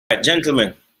Right,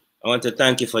 gentlemen, I want to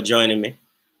thank you for joining me.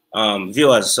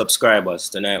 Viewers, subscribers,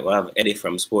 tonight we have Eddie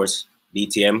from Sports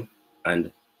DTM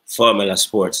and Formula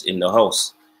Sports in the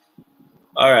house.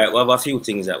 All right, we have a few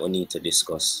things that we need to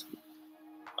discuss.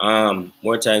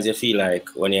 More times you feel like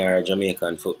when you're a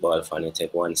Jamaican football fan, you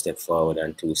take one step forward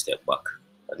and two steps back.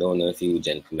 I don't know if you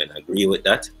gentlemen agree with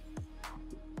that.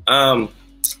 I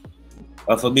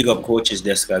have a big up coach's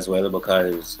desk as well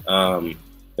because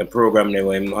the program they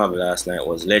were having last night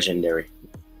was legendary.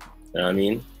 You know what I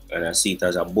mean? And I see it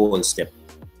as a bold step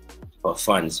for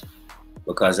fans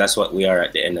because that's what we are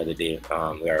at the end of the day.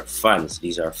 We are fans.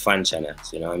 These are fan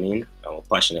channels, you know what I mean? And we're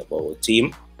passionate about our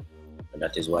team, and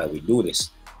that is why we do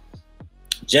this.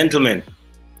 Gentlemen,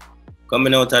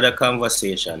 coming out of the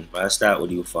conversation, I'll start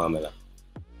with you, Formula.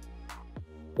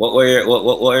 What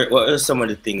are some of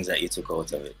the things that you took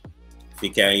out of it? If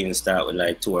you can even start with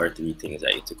like 2 or 3 things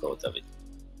that you took out of it.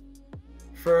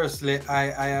 Firstly,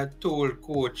 I had told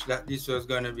coach that this was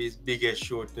gonna be his biggest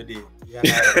show today. Yeah,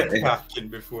 I was talking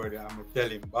before that. I'm gonna tell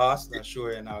him, boss, that show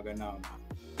you're not gonna have.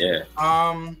 Yeah.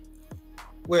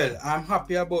 Well, I'm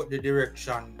happy about the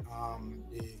direction,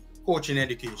 the coaching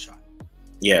education.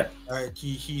 Yeah.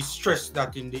 He stressed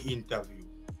that in the interview.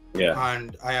 Yeah.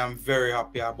 And I am very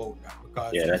happy about that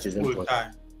because that is full important.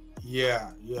 time.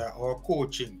 Yeah. Our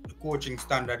the coaching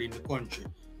standard in the country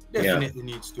definitely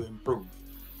needs to improve.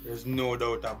 There's no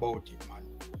doubt about it, man.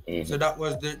 Mm-hmm. So that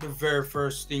was the very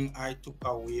first thing I took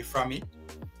away from it.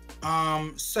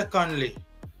 Secondly,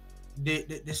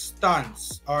 the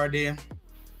stance or we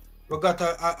got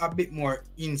a bit more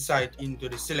insight into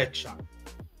the selection.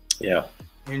 Yeah.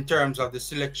 In terms of the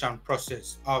selection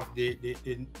process of the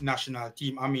national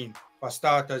team. I mean, for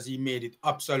starters, he made it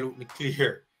absolutely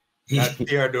clear that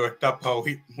Theodore Tapper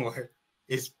Whitmore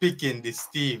is picking this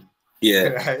team. Yeah.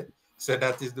 Right? So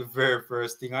that is the very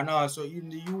first thing. And also in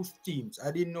the youth teams, I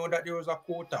didn't know that there was a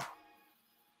quota.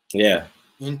 Yeah.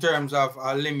 In terms of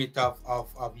a limit of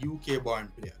UK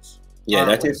born players. Yeah,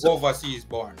 that is overseas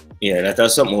born. Yeah, that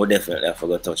is something we definitely I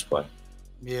forgot to touch upon.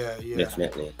 Yeah.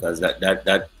 Definitely. Because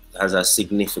that has a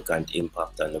significant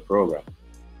impact on the program.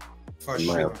 For in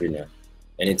sure. my opinion.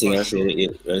 Anything else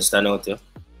you stand out to?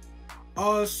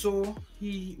 Also,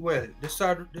 the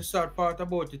sad part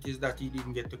about it is that he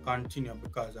didn't get to continue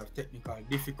because of technical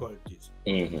difficulties.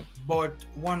 Mm-hmm. But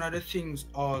one of the things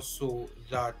also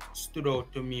that stood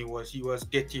out to me was he was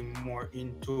getting more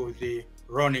into the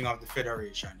running of the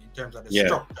federation in terms of the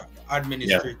structure, the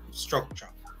administrative structure.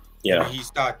 Yeah. And he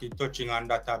started touching on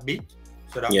that a bit,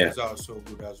 so that was also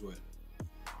good as well.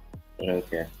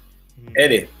 Okay.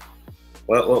 Eddie,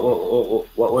 what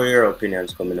were your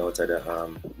opinions coming out of the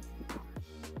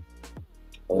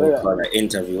call an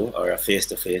interview or a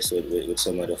face-to-face with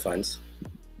some of the fans?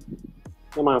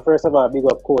 Yeah, man, first of all, big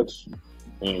up coach.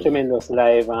 Tremendous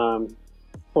live,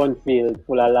 fun field,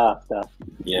 full of laughter.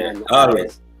 Yeah, and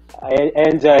always. I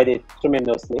enjoyed it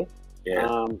tremendously.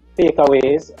 Yeah.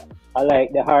 Takeaways, I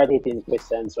like the hard-hitting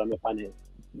questions from the panel.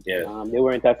 Yeah. They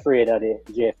weren't afraid of the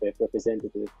JFF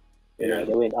representative. You know,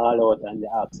 they went all out and they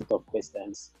asked tough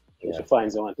questions, which the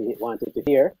fans wanted to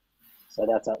hear. So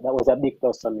that was a big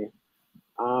plus for me.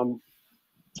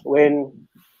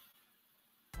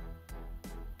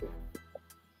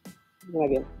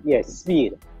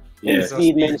 Speed.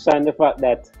 Speed mentioned the fact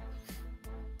that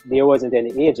there wasn't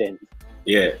any agent.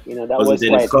 Yeah. You know, that was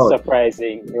quite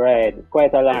surprising, right?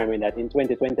 Quite alarming that in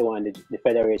 2021 the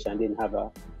federation didn't have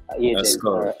a agent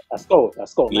or a scout. A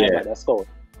scout. Yeah,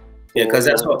 because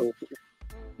that's what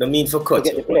the mean for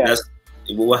cuts.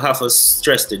 We have to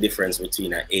stress the difference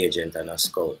between an agent and a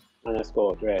scout. And a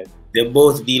scout, right? They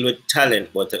both deal with talent,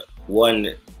 but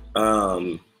one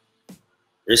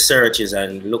researches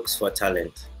and looks for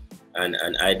talent and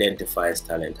identifies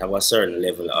talent, have a certain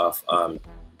level of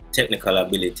technical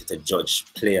ability to judge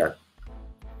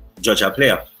a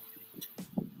player.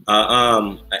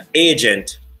 An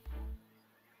agent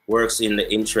works in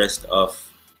the interest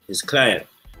of his client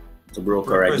to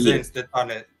broker a deal.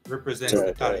 Represents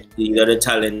the talent. Either the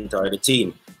talent or the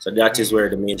team. So that is where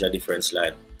the major difference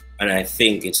lies. And I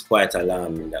think it's quite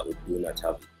alarming that we do not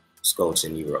have scouts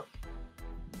in Europe.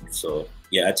 So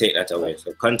yeah, I take that away.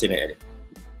 So continue, Eddie.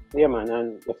 Yeah, man,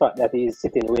 and the fact that he's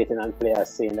sitting waiting on players,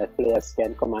 saying that players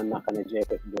can come and knock on the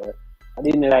JFF door. I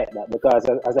didn't like that because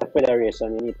as a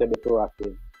federation, you need to be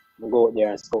proactive and go out there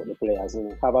and scout the players. You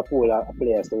know, have a pool of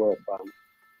players to work from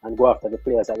and go after the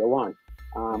players that you want.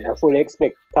 I fully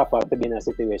expect Tapper to be in a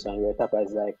situation where Tapper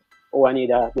is like, oh, I need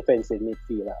a defensive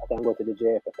midfielder. I can go to the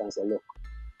JFF and say, look,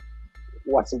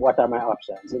 what are my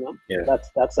options? You know,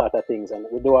 that sort of things, and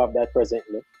we do have that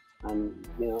presently. And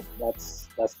you know, that's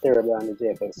terrible on the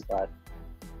JFX part,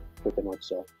 pretty much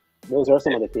so. those are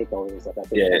some of the takeaways that I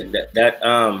think.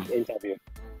 That interview.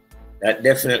 That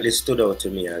definitely stood out to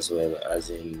me as well, as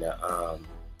in the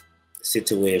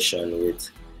situation with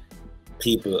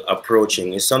people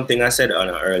approaching. It's something I said on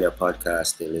an earlier podcast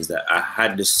still, is that I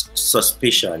had this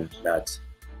suspicion that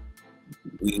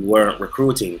we weren't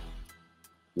recruiting.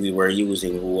 We were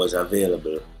using who was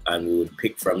available, and we would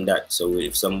pick from that. So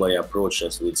if somebody approached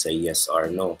us, we'd say yes or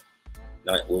no.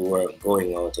 Not, we weren't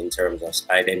going out in terms of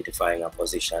identifying a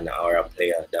position or a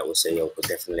player that would say, "Yo, could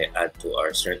definitely add to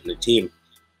or strengthen the team."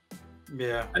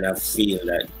 Yeah. And I feel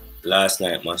that last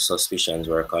night my suspicions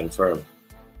were confirmed.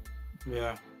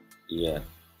 Yeah. Yeah.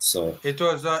 So it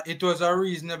was a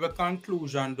reasonable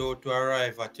conclusion though to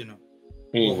arrive at,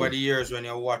 over the years when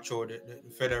you watch how the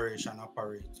federation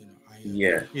operates, and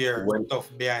you hear stuff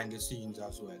behind the scenes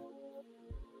as well.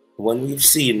 When we've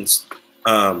seen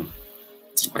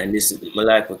and this is my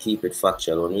life will keep it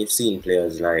factual, when we've seen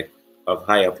players like of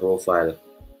higher profile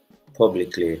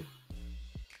publicly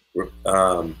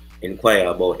inquire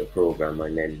about the program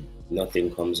and then nothing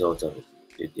comes out of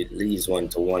it, it leaves one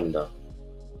to wonder.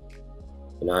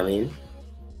 You know what I mean?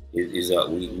 Is that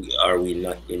are we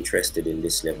not interested in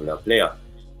this level of player?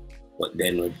 But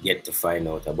then we get to find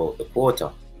out about the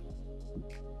quota.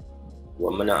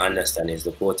 What I not understand, is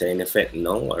the quota in effect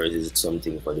now, or is it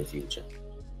something for the future?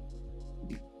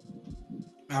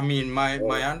 I mean, my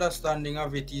understanding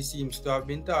of it, he seems to have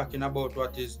been talking about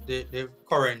what is the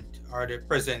current or the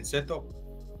present setup.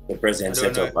 The present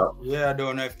setup. I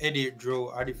don't know if Eddie drew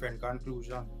a different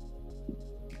conclusion.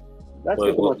 That's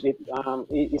pretty much it.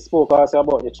 He spoke also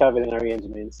about the traveling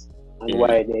arrangements and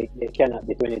why they cannot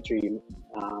be 23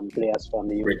 players from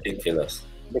the youth. Ridiculous.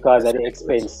 Because of the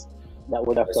expense that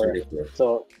would occur.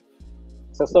 So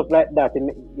stuff like that,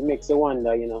 it makes you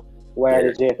wonder, why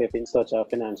are the JFF in such a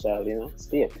financial,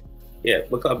 state? Yeah,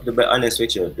 because to be honest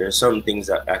with you, there's some things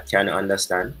that I can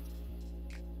understand,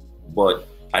 but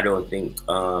I don't think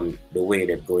the way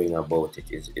they're going about it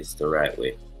is the right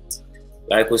way.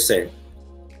 Like we said,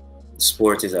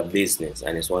 sport is a business,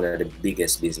 and it's one of the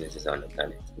biggest businesses on the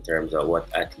planet in terms of what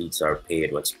athletes are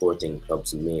paid, what sporting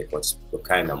clubs make, what's the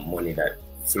kind of money that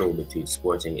flow between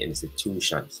sporting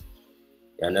institutions.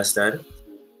 You understand?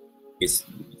 It's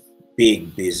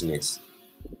big business.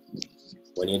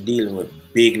 When you're dealing with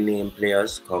big name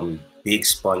players, come big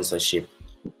sponsorship.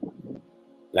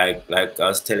 Like I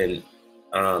was telling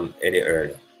Eddie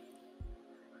earlier,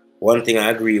 one thing I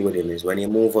agree with him is when you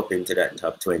move up into that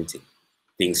top 20,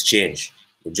 things change.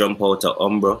 You jump out of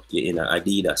Umbro, you're in a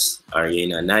Adidas, or you're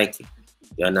in a Nike.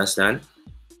 You understand?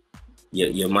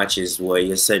 Your matches where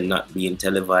you said not being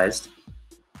televised,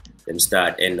 them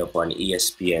start end up on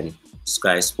ESPN,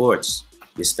 Sky Sports.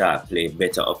 You start playing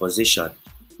better opposition.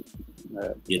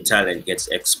 Your talent gets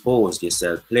exposed, you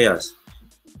sell players.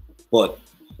 But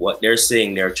what they're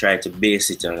saying, they're trying to base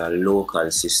it on a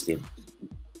local system.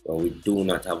 But we do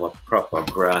not have a proper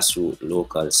grassroots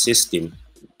local system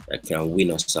that can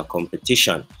win us a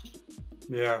competition.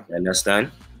 Yeah. You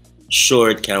understand? Sure,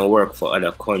 it can work for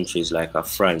other countries like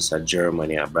France or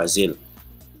Germany or Brazil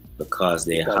because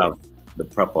they have the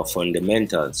proper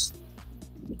fundamentals.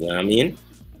 You know what I mean?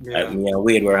 Yeah. Like me and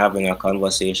Wade were having a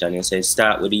conversation and said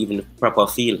start with even the proper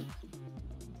field.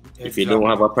 Exactly. If you don't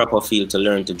have a proper field to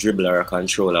learn to dribble or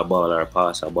control a ball or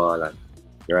pass a ball, and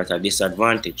you're at a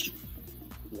disadvantage.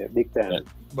 Yeah, big time. Yeah.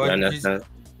 But you understand?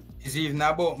 It's even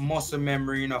about muscle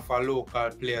memory for local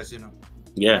players,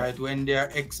 Yeah. Right, when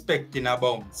they're expecting a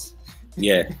bounce.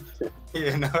 Yeah.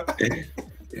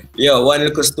 Yo, one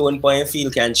little stone point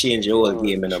field can change the whole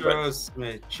game, Trust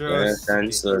me.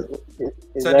 So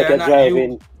it's like a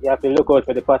driving, you have to look out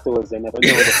for the potholes and never know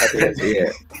the potholes.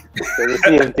 Yeah. So the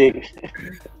same thing.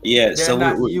 Yeah. They're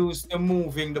not used to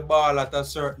moving the ball at a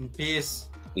certain pace.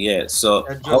 Yeah. So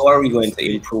how are we going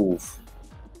to improve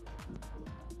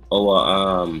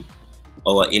our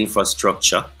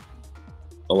infrastructure,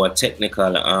 our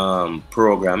technical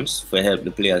programs for help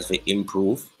the players to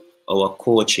improve, our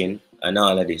coaching and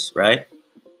all of this, right?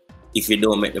 If you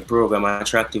don't make the program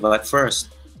attractive at first.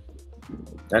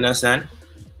 You understand?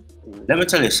 Let me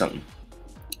tell you something.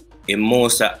 In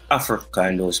most of Africa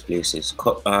and those places,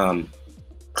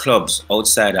 clubs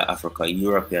outside of Africa,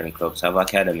 European clubs have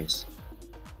academies.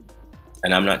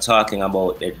 And I'm not talking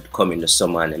about they come in the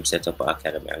summer and them set up an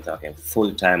academy. I'm talking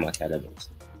full-time academies.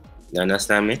 You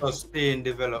understand me? Sustained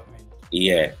development.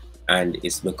 Yeah. And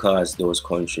it's because those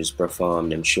countries perform,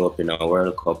 them show up in a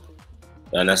World Cup.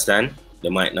 You understand? They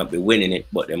might not be winning it,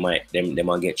 but they might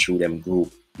get through them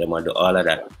group. They might do all of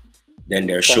that. Then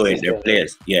they're showing their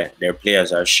players. Yeah, their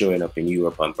players are showing up in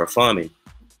Europe and performing.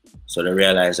 So they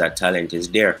realize that talent is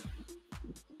there.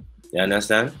 You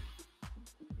understand?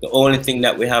 The only thing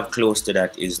that we have close to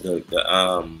that is the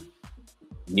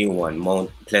new one,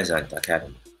 Mount Pleasant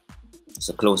Academy. It's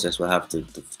the closest we have to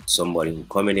somebody who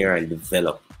come in here and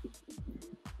develop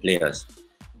players.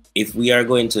 If we are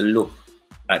going to look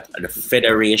at the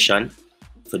federation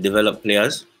to develop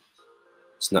players,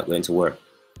 it's not going to work.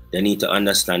 They need to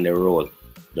understand the role.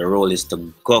 The role is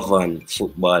to govern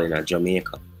football in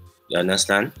Jamaica. You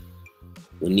understand?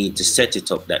 We need to set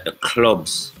it up that the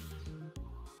clubs,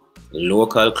 the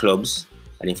local clubs,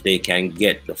 and if they can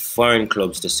get the foreign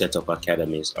clubs to set up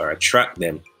academies or attract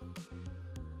them,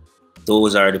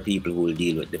 those are the people who will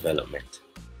deal with development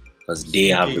because they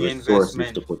have the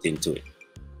resources to put into it.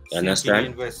 You understand?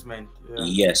 Investment. Yeah.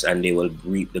 Yes, and they will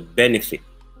reap the benefit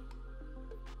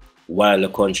while the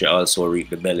country also reap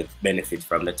the benefit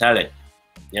from the talent.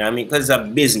 You know what I mean? Because it's a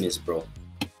business, bro.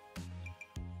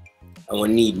 And we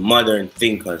need modern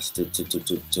thinkers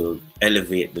to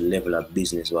elevate the level of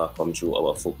business will come through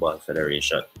our football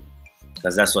federation.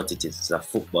 Because that's what it is. It's a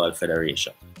football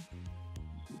federation.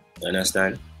 You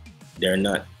understand? They're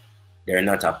not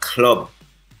a club.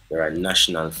 They're a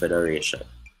national federation.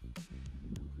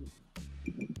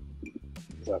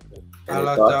 Exactly.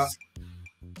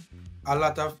 A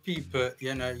lot of people,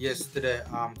 you know, yesterday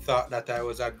thought that I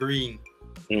was agreeing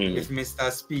with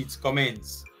Mr. Speid's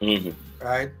comments,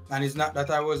 right? And it's not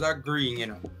that I was agreeing, you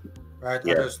know, right?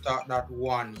 Yeah. I just thought that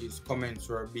one, his comments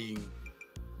were being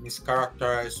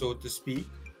mischaracterized, so to speak.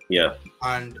 Yeah.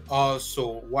 And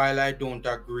also, while I don't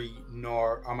agree,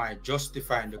 nor am I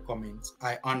justifying the comments,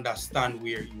 I understand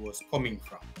where he was coming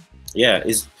from. Yeah,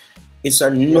 it's a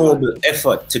noble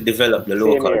effort to develop the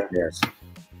local players.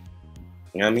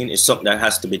 You know what I mean? It's something that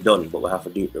has to be done, but we have to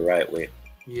do it the right way.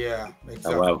 Yeah,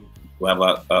 exactly. We have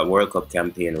a World Cup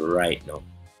campaign right now.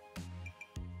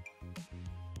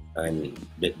 And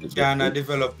Ghana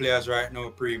develop players right now,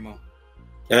 Primo.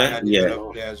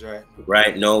 Develop players right now.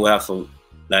 Right now, we have to,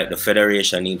 like, the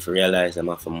federation need to realize them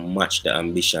have to match the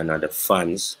ambition of the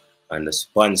fans and the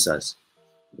sponsors.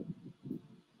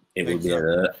 It will be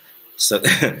so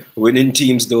winning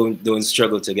teams don't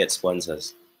struggle to get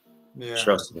sponsors. Yeah.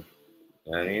 Trust me.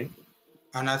 You know what I mean?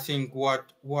 And I think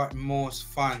what most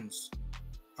fans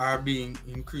are being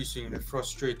increasingly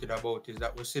frustrated about is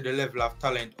that we see the level of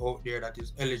talent out there that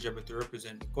is eligible to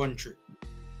represent the country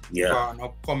for an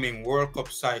upcoming World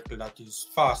Cup cycle that is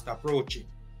fast approaching.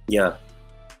 Yeah.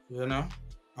 You know?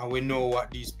 And we know what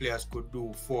these players could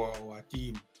do for our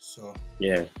team. So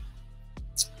yeah.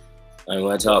 And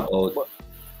we'll talk about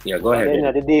go ahead. At the end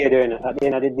of the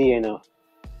day, you know,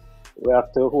 we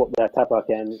have to hope that Tapa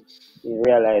can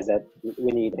realize that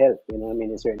we need help, you know what I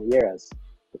mean, in certain areas.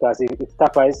 Because if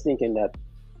Tapa is thinking that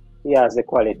he has the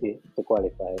quality to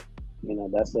qualify, you know,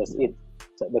 that's just it.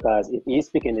 So, because if he's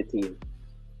picking the team,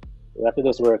 we have to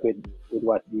just work with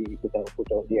what he put out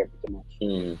there pretty much.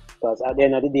 Because at the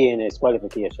end of the day, you know, it's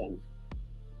qualification.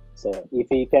 So if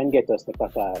he can get us to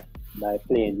Qatar by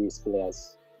playing these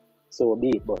players, so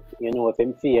be it. But, you know, if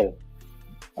him fail,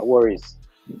 it worries.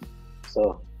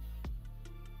 So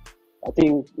I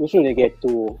think we shouldn't get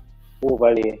too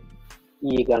overly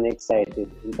eager and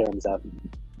excited in terms of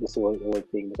this whole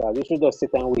thing, because we should just sit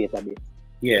and wait a bit.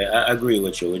 Yeah, I agree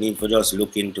with you. We need to just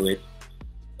look into it.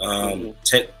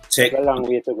 Take a long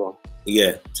way to go.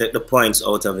 Yeah, take the points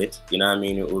out of it. You know what I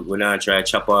mean? We're not trying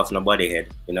to chop off nobody's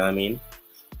head. You know what I mean?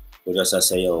 We just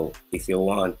say, yo, if you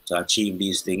want to achieve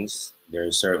these things, there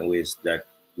are certain ways that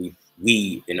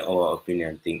we, in our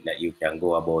opinion, think that you can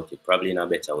go about it, probably in a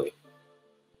better way.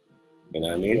 You know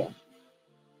what I mean? Yeah.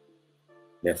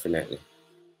 Definitely.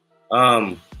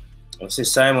 I see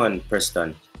Simon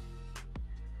Preston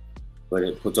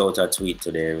put out a tweet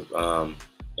today.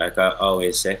 Like I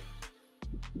always say,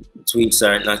 tweets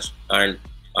aren't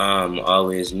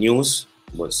always news,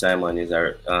 but Simon is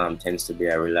tends to be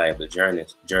a reliable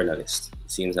journalist.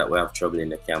 It seems that we have trouble in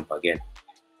the camp again.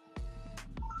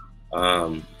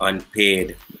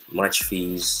 Unpaid match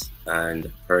fees and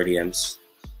per diems.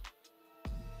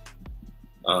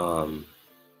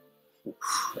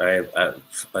 I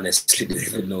honestly don't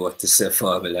even know what to say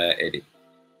for Eddie.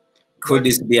 Could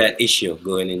this be an issue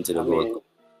going into the World Cup?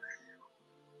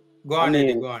 Go on,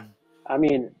 Eddie, go on. I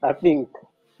mean, I think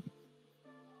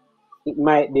it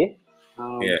might be.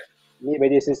 Maybe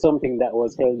this is something that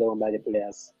was held down by the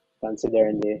players,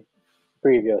 considering the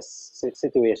previous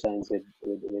situations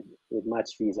with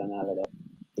match fees and all of that.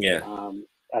 Yeah.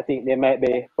 I think they might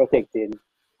be protecting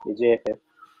the JFF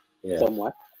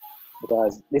somewhat,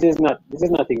 because this is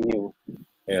nothing new.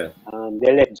 Yeah.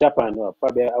 They left Japan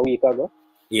probably a week ago.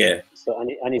 Yeah. So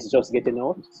and it's just getting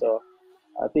out. So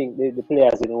I think the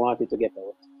players didn't want it to get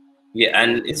out. Yeah,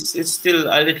 and it's still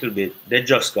a little bit. They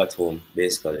just got home,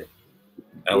 basically.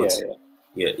 I would say. Yeah.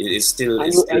 Yeah, it's still. And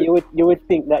It's you, still. you would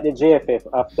think that the JFF,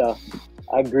 after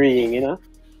agreeing,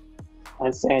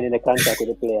 and signing the contract with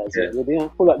the players, Yeah. they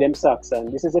pull up them socks,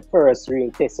 and this is the first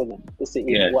real test, to see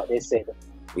Yeah. if what they said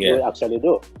they Yeah. will actually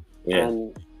do. Yeah.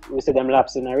 And we see them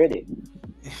lapsing already.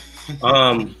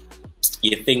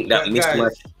 You think that But mismatch?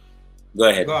 guys, Go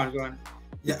ahead. go on. You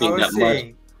Yeah, I think was that much?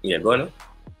 saying, Yeah, go on.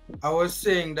 I was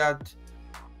saying that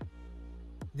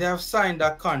they have signed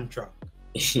a contract.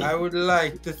 I would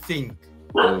like to think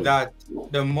that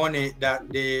the money that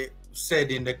they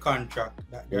said in the contract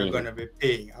that they're going to be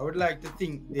paying, I would like to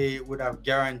think they would have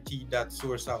guaranteed that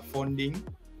source of funding.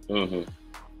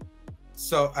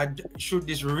 So should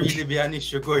this really be an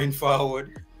issue going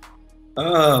forward?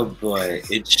 Oh boy,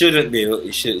 it shouldn't be.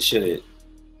 It should it?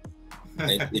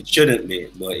 It shouldn't be,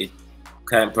 but it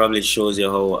probably shows you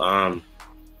how.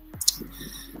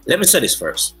 Let me say this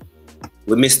first.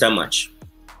 We missed a match.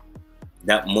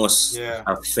 That must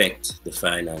affect the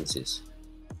finances.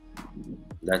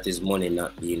 That is money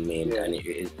not being made, and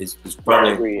it's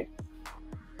probably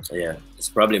it's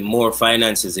probably more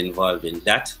finances involved in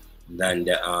that than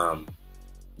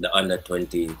the under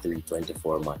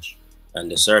 23-24 match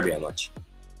and the Serbia match.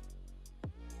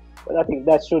 But I think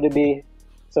that should be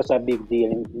such a big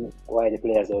deal in why the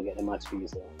players don't get the match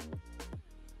fees.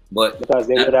 But because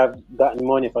they would have gotten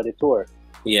money for the tour.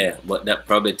 Yeah, but that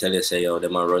probably tell you say, yo,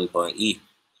 them a run point E.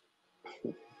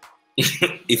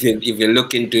 if you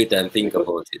look into it and think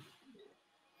about it.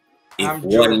 If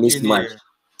one mismatch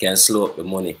can slow up the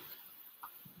money.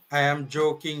 I am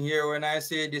joking here when I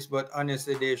say this, but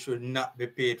honestly, they should not be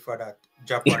paid for that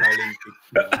Japan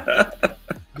Olympic.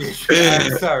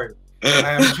 I'm sorry.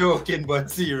 I am joking,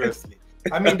 but seriously.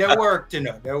 I mean, they worked,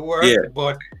 they worked,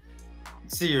 but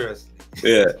seriously.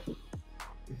 Yeah.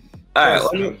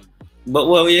 All right. But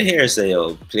what you hear say,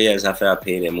 yo, players have to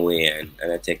pay them way and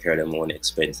I take care of their own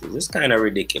expenses. It's kind of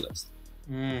ridiculous.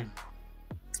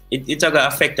 It's going to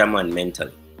affect a man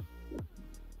mentally.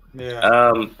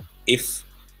 Yeah. If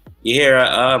you hear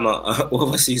an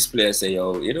overseas player say,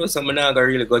 yo, someone not going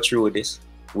to really go through with this,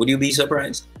 would you be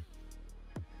surprised?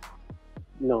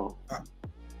 No.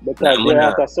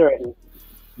 Because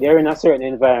they're in a certain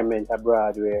environment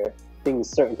abroad where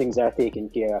certain things are taken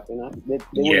care of, They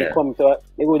wouldn't come to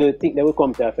they would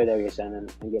come to a federation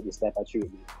and get this type of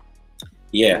treatment.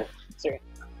 Yeah.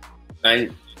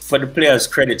 And for the players'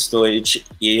 credits though,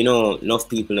 enough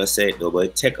people don't say it though, but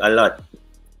it take a lot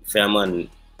for a man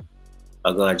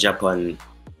I go to Japan,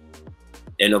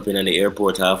 end up in the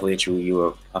airport halfway through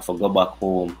Europe, have to go back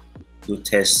home, do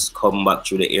tests, come back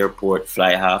through the airport,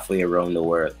 fly halfway around the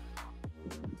world.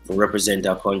 To represent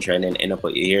our country and then end up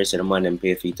here, so the man and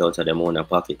pay feet out of them own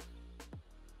pocket.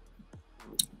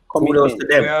 Kudos to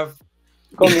them.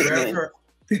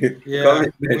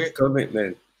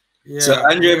 Commitment. Yeah, so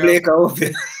Andre Blake, I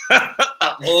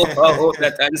hope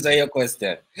that answer your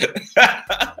question.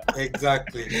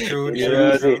 Exactly. True.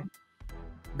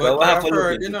 But we have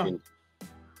heard,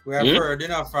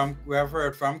 we have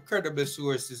heard from credible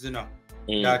sources,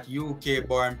 that UK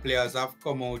born players have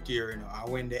come out here, and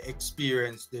when they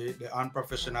experience the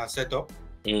unprofessional setup,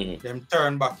 them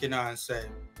turn back, and say,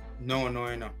 no,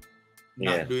 not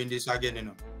doing this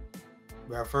again,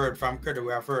 We have heard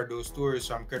those stories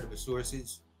from credible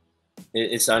sources.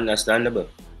 It's understandable.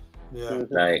 Yeah.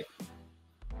 Like,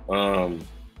 I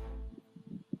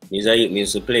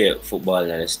used to play football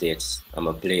in the States. I'm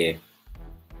a play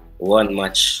one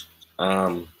match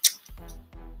down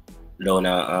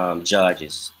at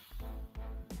George's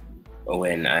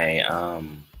when I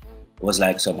was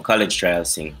like some college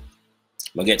trials thing.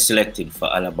 I get selected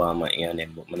for Alabama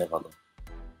A&M, but I never go.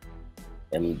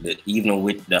 And even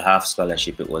with the half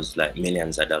scholarship, it was like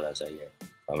millions of dollars a year.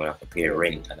 I'm gonna have to pay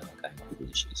rent and all kind of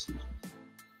foolishness.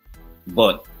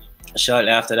 But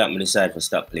shortly after that, I decided to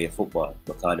stop playing football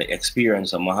because the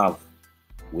experience I have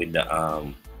with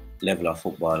the level of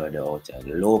football of the out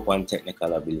there, low on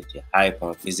technical ability, high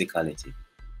on physicality,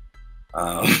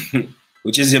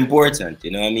 which is important,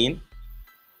 you know what I mean?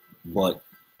 But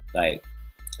like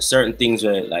certain things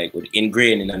were like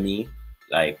ingrained in me,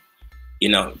 like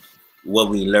what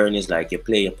we learn is like you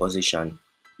play your position,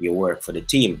 you work for the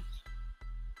team.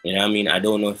 You know what I mean? I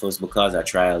don't know if it was because of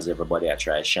trials, everybody I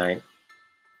try to shine.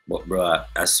 But bro,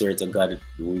 I swear to God,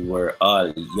 we were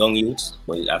all young youths,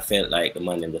 but I felt like the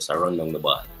man them just run down the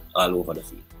ball all over the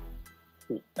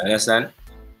field. Understand?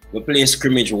 We played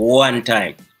scrimmage one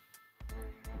time,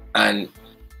 and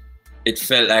it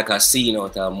felt like a scene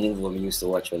out of a movie we used to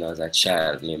watch when I was a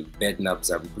child, named Bedknobs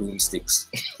and Broomsticks.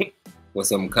 With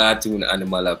some cartoon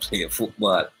animal I play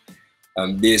football.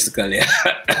 And basically,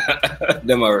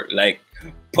 them are like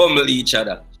pummel each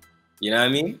other. You know what I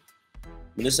mean?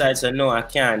 I decided, so no, I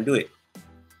can't do it.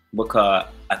 Because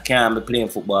I can't be playing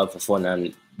football for fun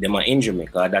and they might injure me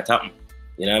because that happened.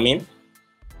 You know what I mean?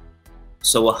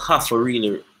 So we have to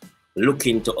really look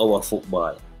into our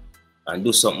football and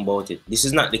do something about it. This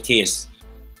is not the case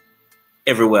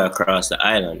everywhere across the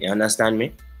island. You understand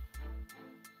me?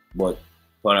 But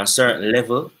on a certain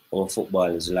level, our football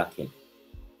is lacking.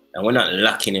 And we're not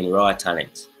lacking in raw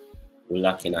talent. We're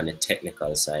lacking on the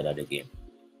technical side of the game.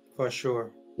 For sure.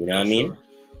 You know what I mean?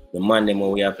 The man them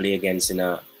we are play against in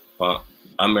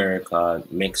America,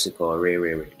 Mexico,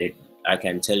 I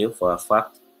can tell you for a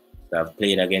fact that I've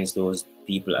played against those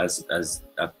people as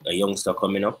a youngster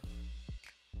coming up.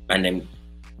 And then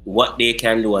what they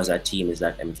can do as a team is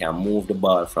that they can move the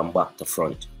ball from back to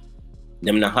front.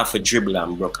 Them not have to dribble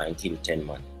and broke and kill 10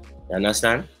 man. You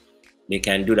understand? They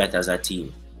can do that as a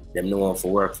team. Them know how to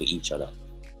work for each other.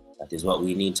 That is what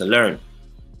we need to learn.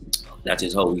 That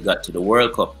is how we got to the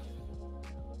World Cup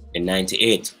in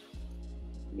 '98.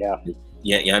 Yeah.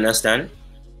 Yeah, you understand?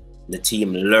 The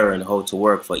team learned how to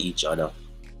work for each other.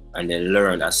 And they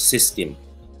learned a system.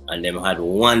 And them had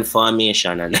one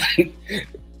formation, and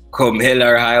come hell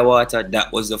or high water,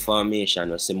 that was the formation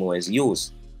that Samoa's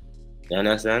used. You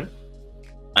understand?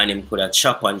 And him could have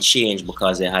chop and change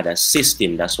because they had a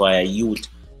system. That's why a youth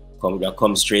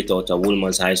come straight out of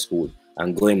Woolman's High School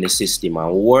and go in the system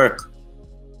and work.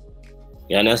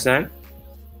 You understand?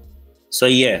 So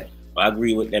yeah, I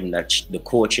agree with them that the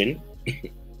coaching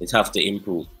it have to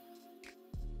improve.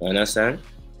 You understand?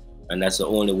 And that's the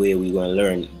only way we're gonna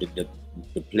learn.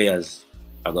 The players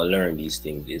are gonna learn these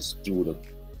things is through the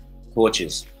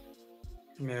coaches.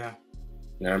 Yeah.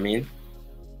 You know what I mean?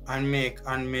 And make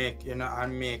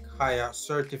higher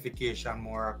certification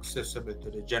more accessible to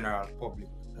the general public.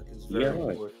 That is very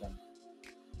important.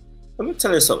 Let me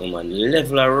tell you something, man. The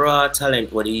level of raw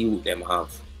talent what the youth them have.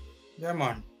 Yeah,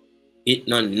 man. It's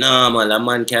not normal. A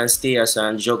man can stay as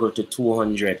and juggle to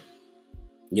 200.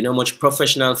 You know how much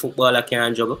professional footballer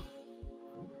can juggle?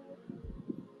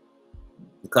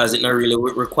 Because it's not really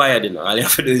required, you know. All you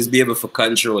have to do is be able to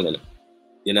control it.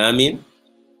 You know what I mean?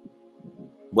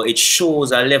 But it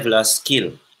shows a level of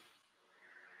skill.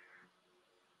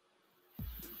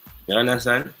 You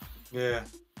understand? Yeah.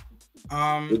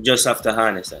 We just have to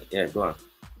harness that. Yeah, go on.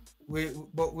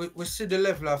 We see the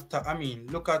level of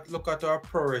look at our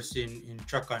progress in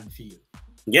track and field.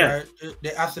 Yeah. Right?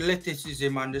 The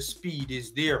athleticism and the speed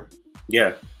is there.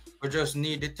 Yeah. We just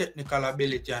need the technical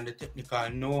ability and the technical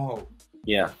know-how.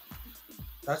 Yeah.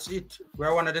 That's it.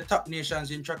 We're one of the top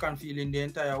nations in track and field in the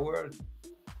entire world.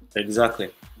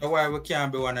 Exactly. That's why we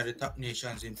can't be one of the top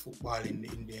nations in football in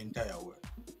the entire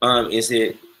world. You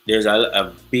see, there's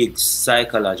a big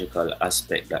psychological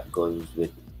aspect that goes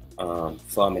with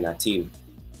forming a team.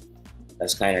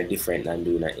 That's kind of different than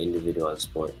doing an individual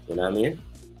sport. You know what I mean?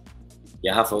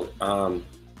 You have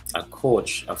a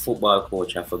coach, a football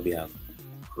coach, have to be a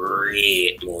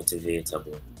great motivator,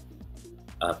 bro.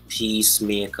 A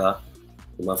peacemaker.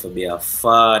 You have to be a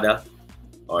father,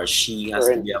 or she has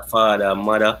to be a father, a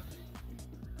mother.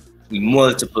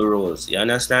 Multiple roles. You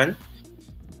understand?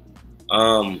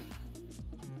 And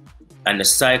the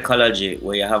psychology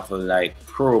where you have to like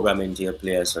program into your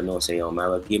players so no say, yo, man, I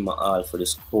will give my all for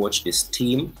this coach, this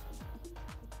team.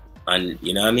 And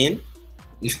you know what I mean?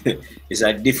 it's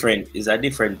a different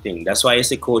thing. That's why you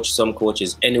see some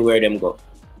coaches, anywhere them go,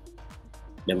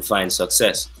 them find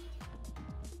success.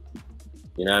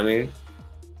 You know what I mean?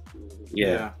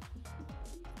 Yeah.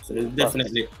 So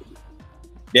definitely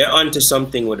they're onto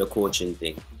something with the coaching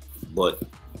thing, but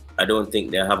I don't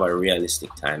think they have a realistic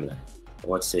timeline.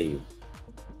 What say you?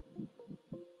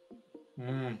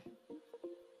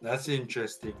 That's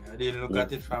interesting. I didn't look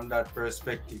at it from that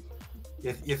perspective.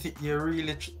 You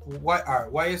really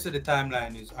why you say the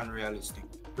timeline is unrealistic,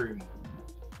 Primo?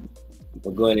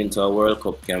 We're going into a World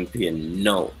Cup campaign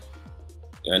now.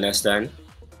 You understand?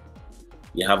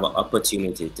 You have an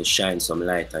opportunity to shine some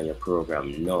light on your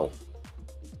program now.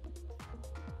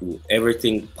 Do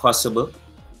everything possible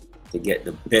to get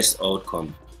the best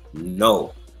outcome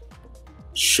now.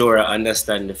 Sure, I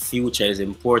understand the future is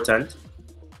important,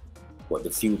 but the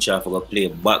future for to play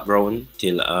background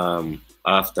till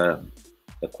after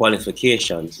the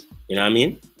qualifications. You know what I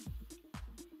mean?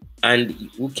 And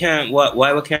we can't.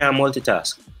 Why we can't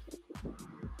multitask?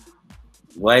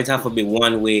 Why it have to be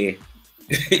one way?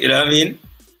 You know what I mean?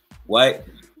 Why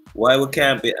we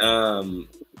can't be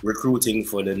recruiting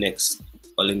for the next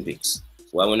Olympics?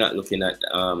 Why we're not looking at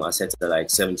a set of like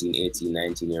 17, 18,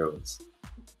 19-year-olds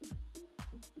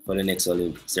for the next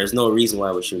Olympics? There's no reason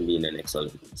why we shouldn't be in the next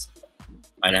Olympics.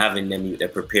 and having them they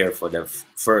prepare for the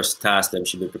first task them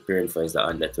should be preparing for is the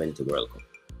Under-20 World Cup.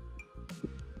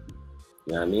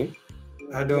 You know what I mean?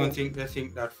 I don't think they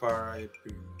think that far ahead.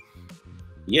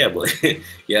 Yeah, but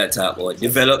yeah, talk about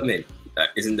development.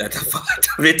 Isn't that a part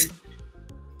of it?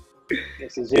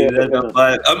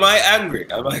 Am I angry?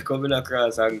 Am I coming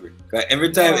across angry?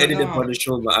 Every time anything on the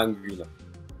show, I'm angry.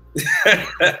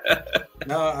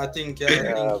 No, I think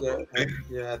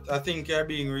you're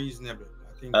being reasonable.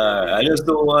 I just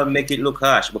don't want to make it look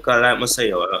harsh because, like I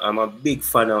say, I'm a big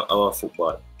fan of our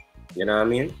football. You know what I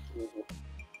mean?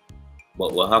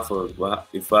 But we have to,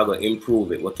 if we're going to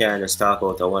improve it, we can't just talk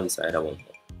out of one side of one.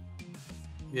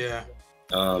 Yeah.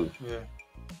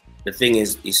 The thing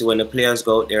is, you see, when the players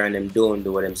go out there and them don't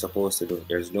do what they're supposed to do,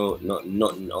 there's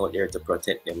nothing out there to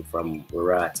protect them from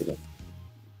rotting them.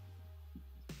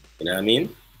 You know what I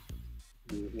mean?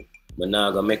 But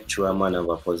now gonna make sure a man of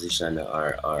a position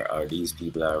or these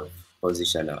people are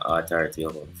position of authority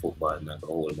over football and not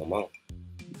gonna hold my mouth.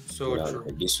 So true.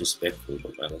 Disrespectful,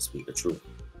 but I'm gonna speak the truth.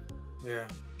 Yeah.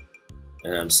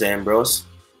 And I'm saying, bros,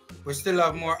 we still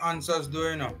have more answers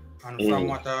doing now. And from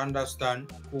what I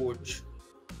understand, coach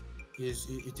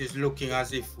it is looking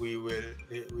as if we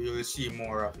will see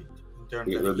more of it in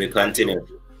terms it will be continuing.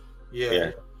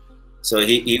 Yeah. So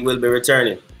he will be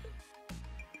returning.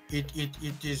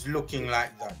 It is looking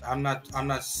like that. I'm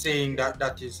not saying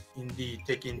that is indeed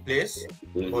taking place,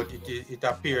 but it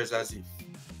appears as if.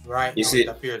 Right now, it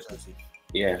appears as if.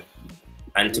 Yeah.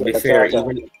 And to be fair,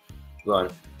 even go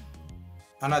on.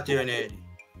 I'm not hearing Eddie.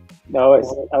 No,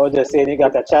 I was just saying he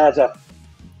got a charger.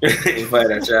 He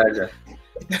find a charger.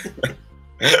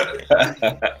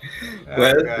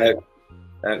 Well,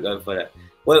 thank God for that.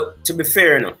 Well, to be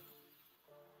fair enough,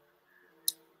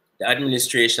 the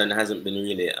administration hasn't been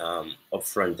really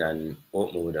upfront and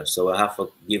open with us, so I have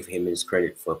to give him his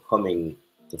credit for coming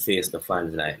to face the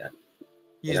fans like that.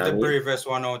 He's the bravest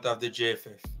one out of the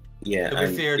JFF. Yeah. To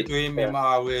be fair to him, I'm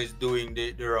always doing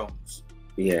the rounds.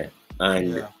 Yeah,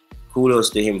 and kudos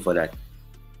to him for that.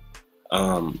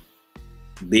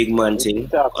 Big man thing.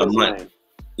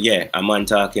 A man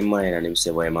talking mind and him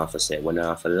say what him have to say. When I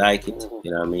have to like it,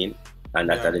 you know what I mean? And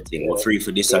that's the thing. We're free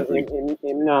for disagree.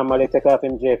 Him normally take off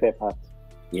him JFF hat.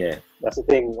 Yeah. That's the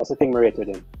thing we rate with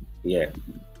him. Yeah.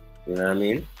 You know what I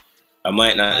mean? I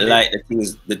might not like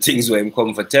the things where him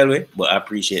come for tell me, but I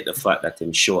appreciate the fact that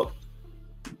him show up.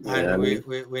 And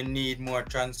we need more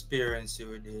transparency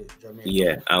with the Jamaican.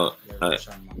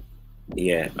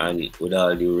 Yeah, and with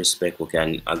all due respect, we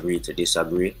can agree to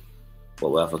disagree, but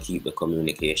we have to keep the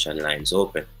communication lines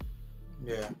open.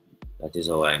 Yeah. That is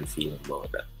how I'm feeling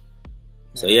about that.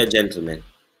 So yeah, gentlemen,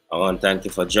 I want to thank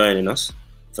you for joining us,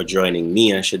 for joining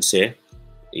me, I should say.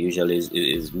 Usually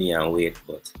is me and Wade,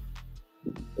 but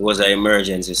it was an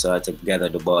emergency, so I had to gather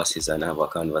the bosses and have a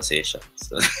conversation.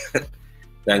 So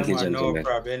thank you, gentlemen. No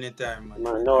problem, anytime,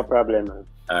 man. No problem, man.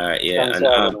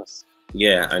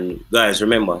 And guys,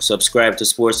 remember, subscribe to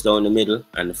Sports Down the Middle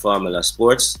and the Formula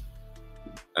Sports,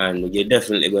 and you're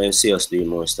definitely going to see us doing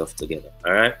more stuff together.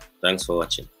 All right, thanks for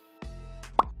watching.